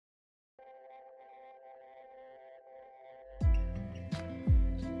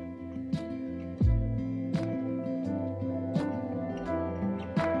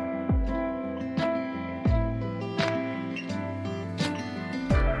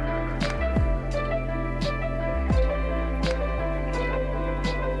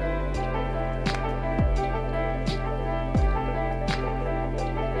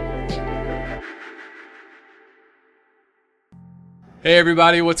Hey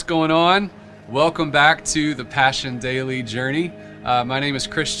everybody, what's going on? Welcome back to the Passion Daily Journey. My name is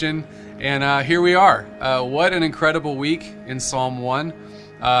Christian, and here we are. What an incredible week in Psalm 1.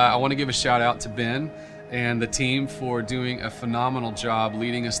 I want to give a shout out to Ben and the team for doing a phenomenal job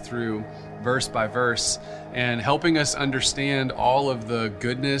leading us through verse by verse and helping us understand all of the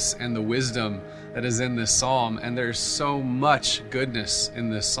goodness and the wisdom that is in this psalm. And there's so much goodness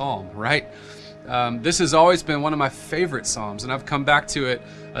in this psalm, right? This has always been one of my favorite psalms, and I've come back to it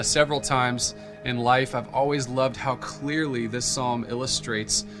several times in life. I've always loved how clearly this psalm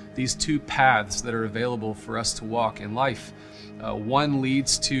illustrates these two paths that are available for us to walk in life. One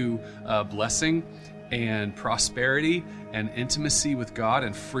leads to blessing and prosperity and intimacy with God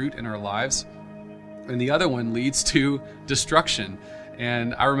and fruit in our lives, and the other one leads to destruction.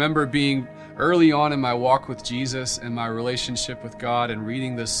 And I remember being early on in my walk with Jesus and my relationship with God and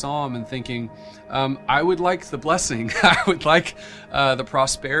reading this psalm and thinking, I would like the blessing. I would like the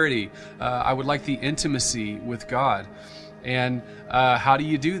prosperity. I would like the intimacy with God. And how do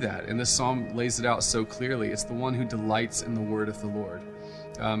you do that? And this psalm lays it out so clearly. It's the one who delights in the word of the Lord.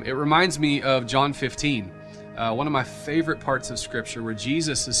 It reminds me of John 15, one of my favorite parts of Scripture where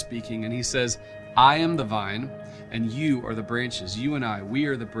Jesus is speaking and he says, I am the vine, and you are the branches. You and I, we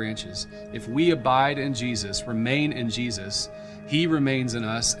are the branches. If we abide in Jesus, remain in Jesus, he remains in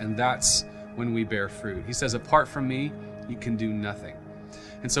us, and that's when we bear fruit. He says, apart from me, you can do nothing.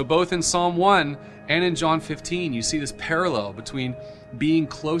 And so both in Psalm 1 and in John 15, you see this parallel between being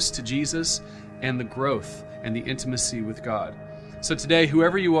close to Jesus and the growth and the intimacy with God. So today,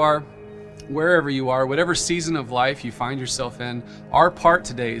 whoever you are, wherever you are, whatever season of life you find yourself in, our part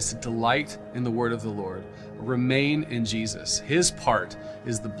today is to delight in the word of the Lord. Remain in Jesus. His part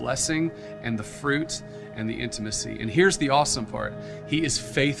is the blessing and the fruit and the intimacy. And here's the awesome part. He is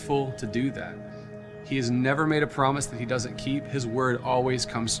faithful to do that. He has never made a promise that he doesn't keep. His word always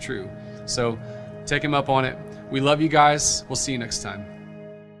comes true. So take him up on it. We love you guys. We'll see you next time.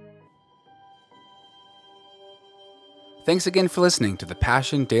 Thanks again for listening to the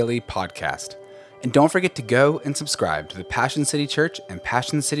Passion Daily Podcast. And don't forget to go and subscribe to the Passion City Church and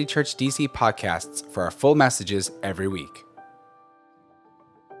Passion City Church DC podcasts for our full messages every week.